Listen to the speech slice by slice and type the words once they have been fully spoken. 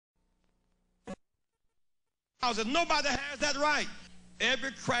Nobody has that right.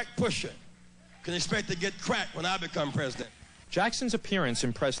 Every crack pusher can expect to get cracked when I become president. Jackson's appearance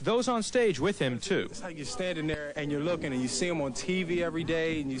impressed those on stage with him, too. It's like you're standing there and you're looking and you see him on TV every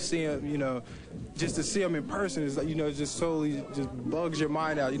day and you see him, you know, just to see him in person is, you know, just totally just bugs your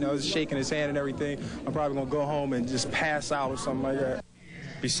mind out. You know, just shaking his hand and everything. I'm probably going to go home and just pass out or something like that.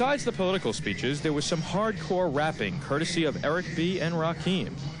 Besides the political speeches, there was some hardcore rapping, courtesy of Eric B. and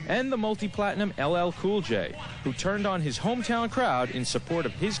Rakim, and the multi-platinum LL Cool J, who turned on his hometown crowd in support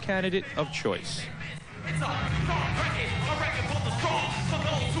of his candidate of choice. It's a strong record, a record for the strong, for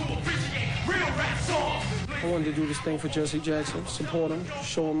those who appreciate real rap songs. I wanted to do this thing for Jesse Jackson, support him,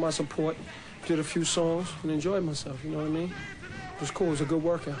 show him my support, did a few songs, and enjoyed myself, you know what I mean? It was cool, it was a good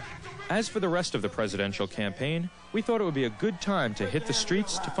workout. As for the rest of the presidential campaign, we thought it would be a good time to hit the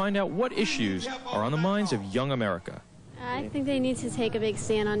streets to find out what issues are on the minds of young America. I think they need to take a big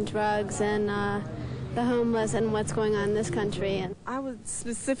stand on drugs and the homeless and what's going on in this country. I would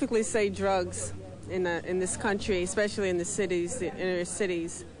specifically say drugs in this country, especially in the cities, the inner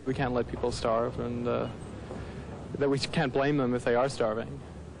cities. We can't let people starve, and that we can't blame them if they are starving.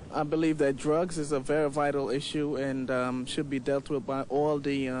 I believe that drugs is a very vital issue and should be dealt with by all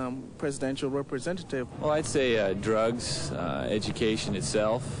the presidential representatives. Well, I'd say drugs, education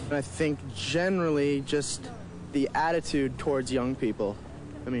itself. I think generally just the attitude towards young people.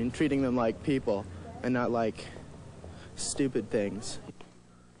 I mean, treating them like people and not like stupid things.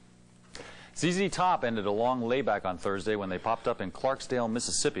 ZZ Top ended a long layback on Thursday when they popped up in Clarksdale,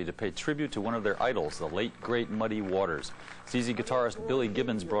 Mississippi to pay tribute to one of their idols, the late, great Muddy Waters. ZZ guitarist Billy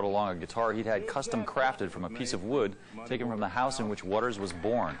Gibbons brought along a guitar he'd had custom crafted from a piece of wood taken from the house in which Waters was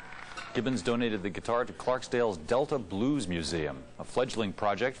born. Gibbons donated the guitar to Clarksdale's Delta Blues Museum, a fledgling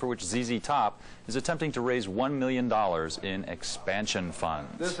project for which ZZ Top is attempting to raise $1 million in expansion funds.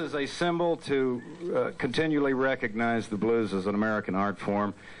 This is a symbol to continually recognize the blues as an American art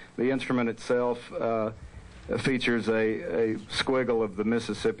form. The instrument itself features a squiggle of the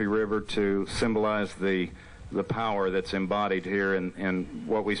Mississippi River to symbolize the power that's embodied here in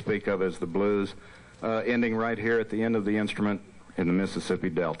what we speak of as the blues, ending right here at the end of the instrument in the Mississippi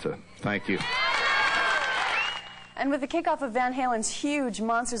Delta. Thank you. And with the kickoff of Van Halen's huge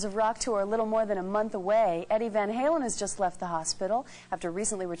Monsters of Rock tour a little more than a month away, Eddie Van Halen has just left the hospital after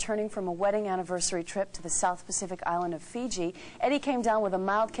recently returning from a wedding anniversary trip to the South Pacific island of Fiji. Eddie came down with a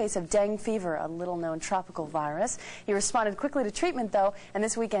mild case of dengue fever, a little-known tropical virus. He responded quickly to treatment, though, and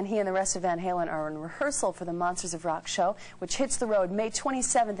this weekend he and the rest of Van Halen are in rehearsal for the Monsters of Rock show, which hits the road May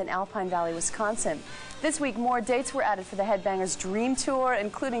 27th in Alpine Valley, Wisconsin. This week, more dates were added for the Headbangers' Dream Tour,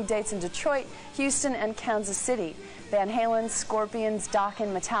 including dates in Detroit, Houston, and Kansas City. Van Halen, Scorpions,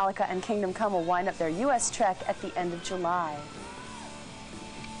 Dokken, Metallica, and Kingdom Come will wind up their U.S. trek at the end of July.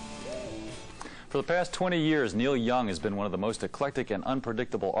 For the past 20 years, Neil Young has been one of the most eclectic and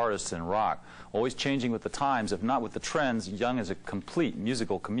unpredictable artists in rock. Always changing with the times, if not with the trends, Young is a complete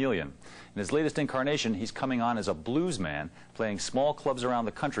musical chameleon. In his latest incarnation, he's coming on as a blues man, playing small clubs around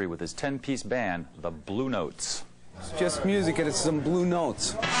the country with his 10-piece band, the Blue Notes. It's just music and it's some blue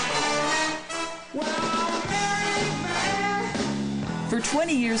notes. For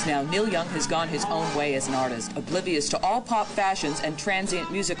 20 years now, Neil Young has gone his own way as an artist, oblivious to all pop fashions and transient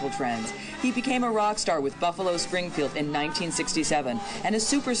musical trends. He became a rock star with Buffalo Springfield in 1967 and a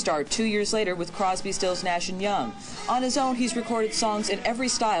superstar 2 years later with Crosby, Stills, Nash & Young. On his own, he's recorded songs in every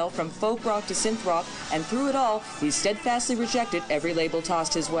style, from folk rock to synth rock, and through it all, he's steadfastly rejected every label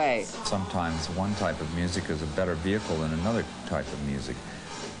tossed his way. Sometimes one type of music is a better vehicle than another type of music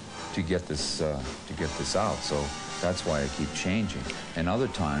to get this out. So that's why I keep changing. And other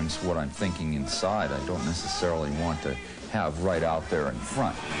times, what I'm thinking inside, I don't necessarily want to have right out there in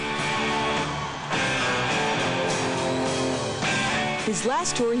front. His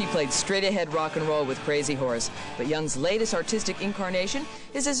last tour, he played straight-ahead rock and roll with Crazy Horse. But Young's latest artistic incarnation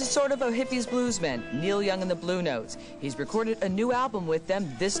is as a sort of a hippies bluesman, Neil Young and the Blue Notes. He's recorded a new album with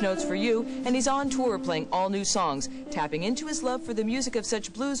them, This Note's For You, and he's on tour playing all new songs, tapping into his love for the music of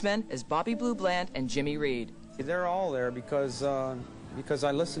such bluesmen as Bobby Blue Bland and Jimmy Reed. They're all there because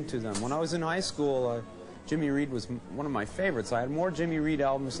I listened to them. When I was in high school, Jimmy Reed was one of my favorites. I had more Jimmy Reed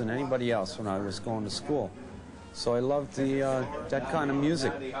albums than anybody else when I was going to school. So I loved that kind of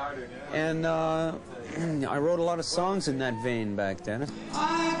music. And I wrote a lot of songs in that vein back then.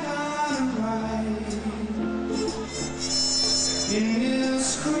 I gotta ride in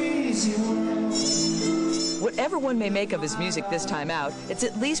this crazy world. Whatever one may make of his music this time out, it's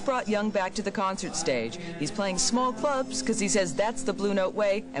at least brought Young back to the concert stage. He's playing small clubs because he says that's the Blue Note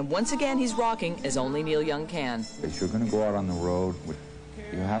way, and once again he's rocking as only Neil Young can. If you're going to go out on the road,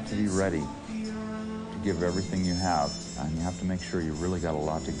 you have to be ready to give everything you have, and you have to make sure you really got a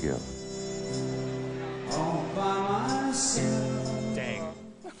lot to give. Dang.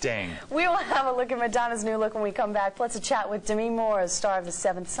 Dang. We will have a look at Madonna's new look when we come back. Plus a chat with Demi Moore, star of The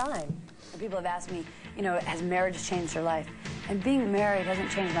Seventh Sign. People have asked me, you know, has marriage changed your life? And being married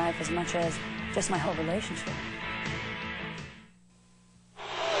hasn't changed my life as much as just my whole relationship.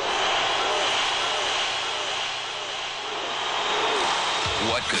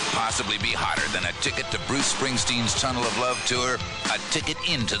 What could possibly be hotter than a ticket to Bruce Springsteen's Tunnel of Love tour? A ticket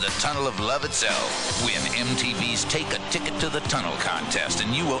into the Tunnel of Love itself. Win MTV's Take a Ticket to the Tunnel contest,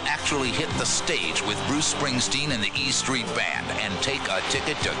 and you will actually hit the stage with Bruce Springsteen and the E Street Band and take a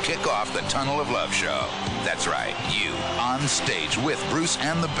ticket to kick off the Tunnel of Love show. That's right, you, on stage with Bruce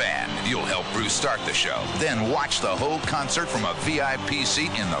and the band. You'll help Bruce start the show, then watch the whole concert from a VIP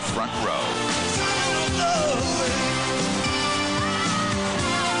seat in the front row.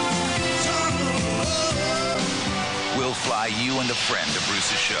 We'll fly you and a friend to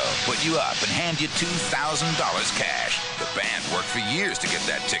Bruce's show, put you up, and hand you $2,000 cash. The band worked for years to get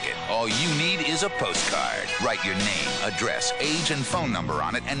that ticket. All you need is a postcard. Write your name, address, age, and phone number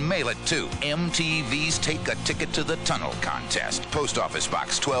on it and mail it to MTV's Take a Ticket to the Tunnel contest. Post Office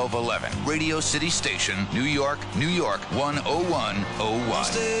Box 1211, Radio City Station, New York, New York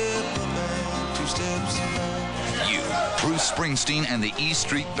 10101. You, Bruce Springsteen and the E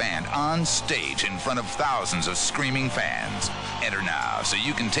Street Band on stage in front of thousands of screaming fans. Enter now so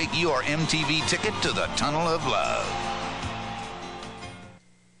you can take your MTV ticket to the Tunnel of Love.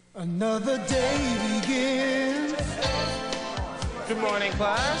 Another day begins. Good morning,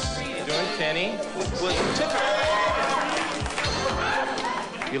 class. How you doing, Kenny?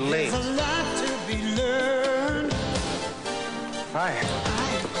 You're late. There's a lot to be learned. Hi.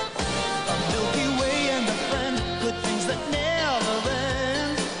 A Milky Way and a friend with things that never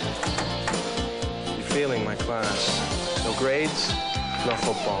end. You're failing my class. No grades, no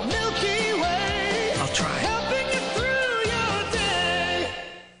football. Milky Way. I'll try. Helping you through your day.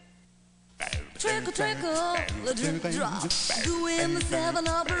 Trickle, trickle, a drip drop, doing the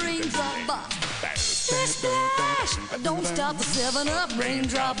 7-Up raindrop bop. Splash, splash, don't stop the 7-Up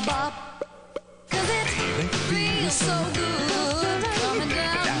raindrop bop. 'Cause it feels so good, coming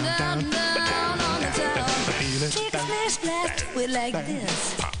down, down, down on the top. Take a splash, splash, do it like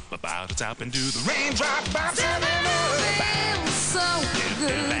this. Pop about the top and do the raindrop bop. 7-Up feels so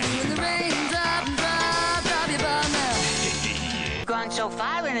good, when the raindrop, drop, drop your bottom now. Gone so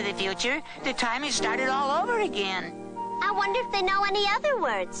far into the future, the time has started all over again. I wonder if they know any other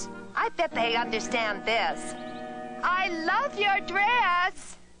words. I bet they understand this. I love your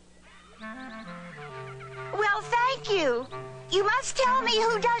dress. Well, thank you. You must tell me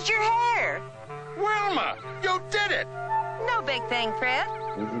who does your hair. Wilma, you did it. No big thing, Fred.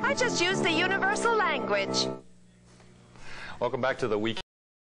 I just used the universal language. Welcome back to the Week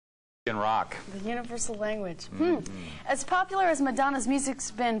in Rock. The universal language. As popular as Madonna's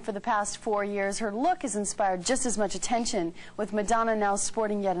music's been for the past 4 years, her look has inspired just as much attention. With Madonna now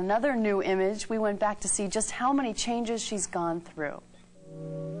sporting yet another new image, we went back to see just how many changes she's gone through.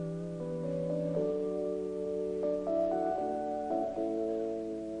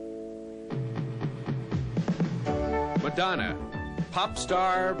 Madonna, pop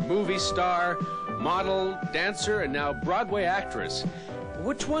star, movie star, model, dancer, and now Broadway actress.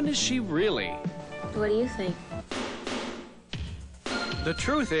 Which one is she really? What do you think? The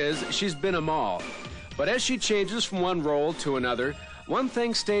truth is, she's been 'em all. But as she changes from one role to another, one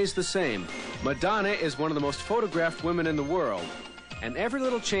thing stays the same. Madonna is one of the most photographed women in the world. And every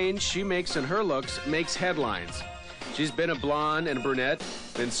little change she makes in her looks makes headlines. She's been a blonde and a brunette,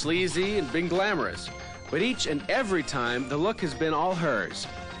 been sleazy and been glamorous. But each and every time, the look has been all hers.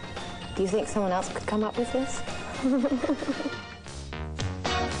 Do you think someone else could come up with this?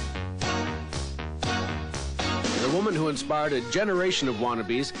 The woman who inspired a generation of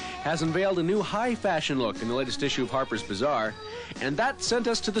wannabes has unveiled a new high fashion look in the latest issue of Harper's Bazaar. And that sent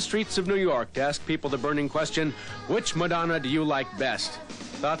us to the streets of New York to ask people the burning question, which Madonna do you like best?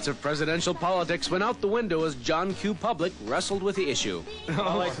 Thoughts of presidential politics went out the window as John Q. Public wrestled with the issue.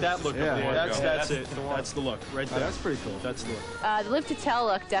 I like that look. Yeah, that's it. That's the look right there. That's pretty cool. That's the look. The Live to Tell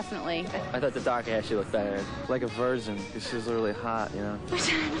look, definitely. I thought the dark hair she looked better. Like a virgin, because she was really hot, you know.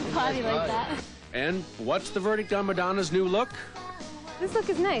 Body like that. And what's the verdict on Madonna's new look? This look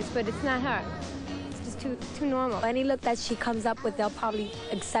is nice, but it's not her. It's just too normal. Any look that she comes up with, they'll probably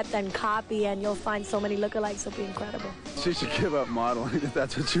accept and copy, and you'll find so many lookalikes. It'll be incredible. She should give up modeling if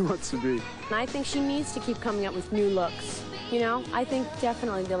that's what she wants to be. And I think she needs to keep coming up with new looks. You know, I think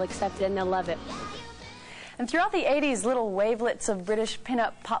definitely they'll accept it and they'll love it. And throughout the 80s, little wavelets of British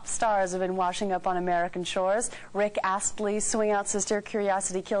pin-up pop stars have been washing up on American shores. Rick Astley, Swing Out Sister,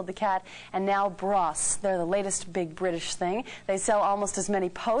 Curiosity Killed the Cat, and now Bros. They're the latest big British thing. They sell almost as many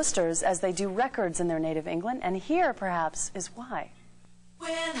posters as they do records in their native England, and here, perhaps, is why.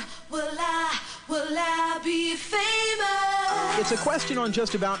 When will I be famous? It's a question on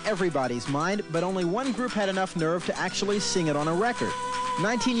just about everybody's mind, but only one group had enough nerve to actually sing it on a record.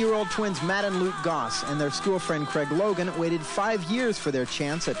 19-year-old twins Matt and Luke Goss and their school friend Craig Logan waited 5 years for their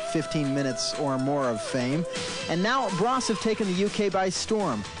chance at 15 minutes or more of fame. And now Bros have taken the UK by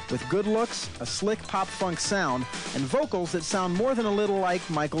storm with good looks, a slick pop-funk sound, and vocals that sound more than a little like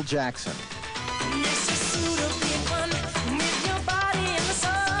Michael Jackson.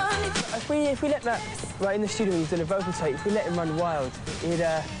 If we let that, right in the studio when he's done a vocal take, if we let him run wild, he'd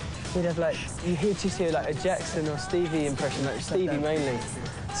have like, he'd just hear like a Jackson or Stevie impression, like Stevie mainly.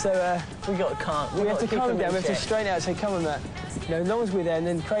 So we have to calm him down, we have to straighten out and say, come on Matt, you know, as long as we're there, and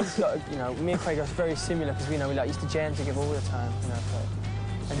then Craig's got, you know, me and Craig are very similar because we like used to jam together all the time, you know,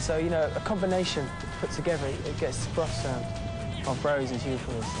 and so, you know, a combination put together, it gets the Bros sound. Oh, Bros as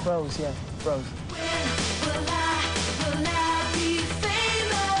usual. Bros, yeah, Bros.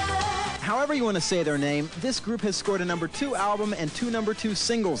 However you want to say their name, this group has scored a #2 album and 2 #2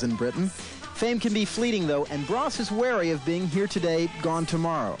 singles in Britain. Fame can be fleeting, though, and Bros is wary of being here today, gone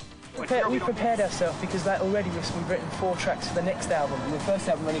tomorrow. We prepared ourselves because that already we've written 4 tracks for the next album, and the first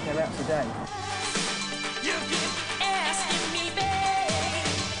album only came out today.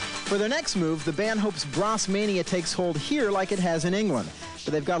 For their next move, the band hopes Bros Mania takes hold here like it has in England,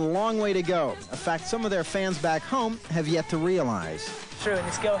 but they've got a long way to go, a fact some of their fans back home have yet to realize. True, and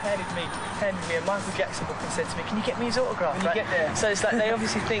this girl handed me a Michael Jackson book and said to me, can you get me his autograph? When you get there. So it's like they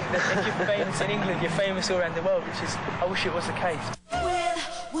obviously think that if you're famous in England, you're famous all around the world, which is, I wish it was the case. When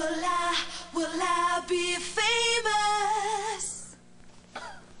will I be famous?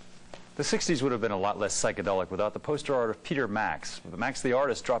 The 60s would have been a lot less psychedelic without the poster art of Peter Max. But Max the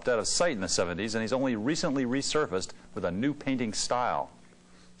artist dropped out of sight in the 70s, and he's only recently resurfaced with a new painting style.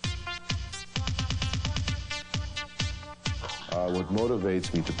 What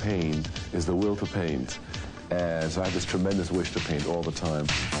motivates me to paint is the will to paint. And so I have this tremendous wish to paint all the time.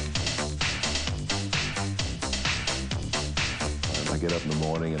 I get up in the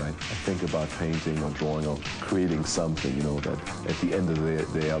morning and I think about painting or drawing or creating something, you know, that at the end of the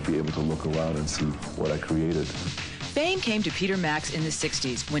day I'll be able to look around and see what I created. Fame came to Peter Max in the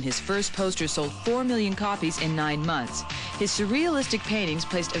 60s when his first poster sold 4 million copies in 9 months. His surrealistic paintings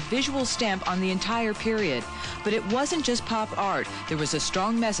placed a visual stamp on the entire period. But it wasn't just pop art. There was a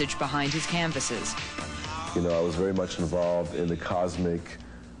strong message behind his canvases. You know, I was very much involved in the cosmic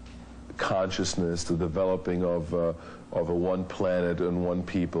consciousness, the developing of a one planet and one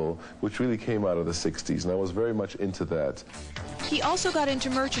people, which really came out of the 60s, and I was very much into that. He also got into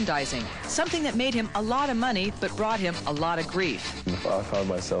merchandising, something that made him a lot of money, but brought him a lot of grief. I found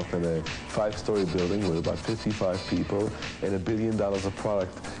myself in a 5-story building with about 55 people, and $1 billion of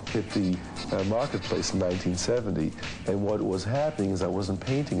product hit the marketplace in 1970. And what was happening is I wasn't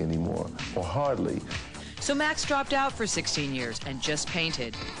painting anymore, or hardly. So Max dropped out for 16 years and just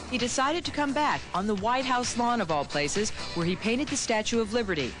painted. He decided to come back on the White House lawn of all places, where he painted the Statue of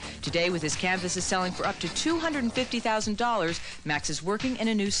Liberty. Today, with his canvases selling for up to $250,000, Max is working in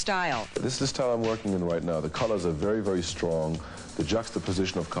a new style. This is the style I'm working in right now. The colors are very, very strong. The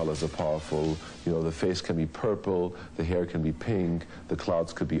juxtaposition of colors are powerful. You know, the face can be purple, the hair can be pink, the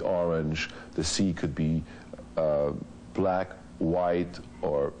clouds could be orange, the sea could be black, white,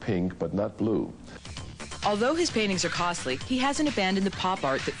 or pink, but not blue. Although his paintings are costly, he hasn't abandoned the pop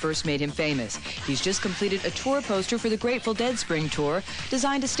art that first made him famous. He's just completed a tour poster for the Grateful Dead Spring Tour,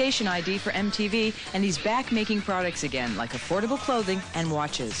 designed a station ID for MTV, and he's back making products again, like affordable clothing and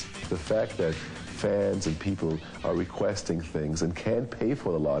watches. The fact that fans and people are requesting things and can't pay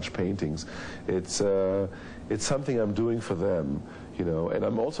for the large paintings, it's something I'm doing for them, you know, and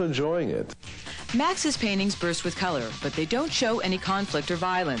I'm also enjoying it. Max's paintings burst with color, but they don't show any conflict or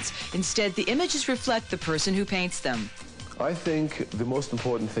violence. Instead, the images reflect the person who paints them. I think the most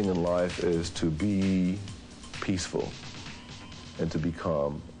important thing in life is to be peaceful and to be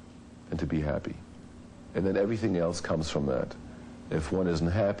calm and to be happy. And then everything else comes from that. If one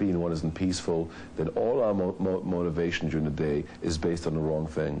isn't happy and one isn't peaceful, then all our motivation during the day is based on the wrong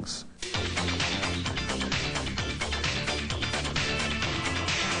things.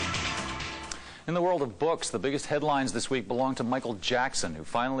 In the world of books, the biggest headlines this week belong to Michael Jackson, who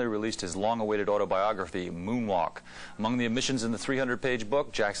finally released his long-awaited autobiography, Moonwalk. Among the omissions in the 300-page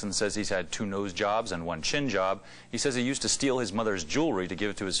book, Jackson says he's had 2 nose jobs and 1 chin job. He says he used to steal his mother's jewelry to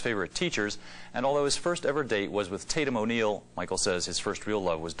give to his favorite teachers. And although his first ever date was with Tatum O'Neal, Michael says his first real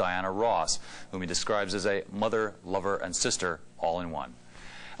love was Diana Ross, whom he describes as a mother, lover, and sister all in one.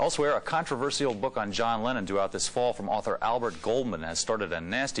 Elsewhere, a controversial book on John Lennon due out this fall from author Albert Goldman has started a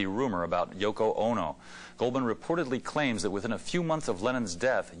nasty rumor about Yoko Ono. Goldman reportedly claims that within a few months of Lennon's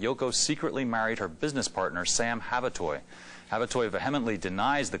death, Yoko secretly married her business partner, Sam Havatoy. Havatoy vehemently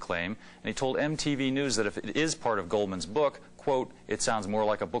denies the claim, and he told MTV News that if it is part of Goldman's book, quote, it sounds more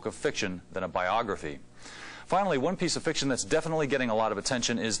like a book of fiction than a biography. Finally, one piece of fiction that's definitely getting a lot of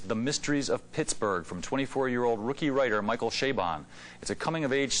attention is The Mysteries of Pittsburgh from 24-year-old rookie writer Michael Chabon. It's a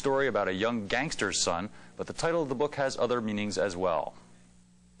coming-of-age story about a young gangster's son, but the title of the book has other meanings as well.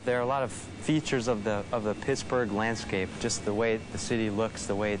 There are a lot of features of the Pittsburgh landscape, just the way the city looks,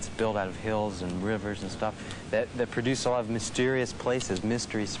 the way it's built out of hills and rivers and stuff, that produce a lot of mysterious places,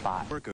 mystery spots.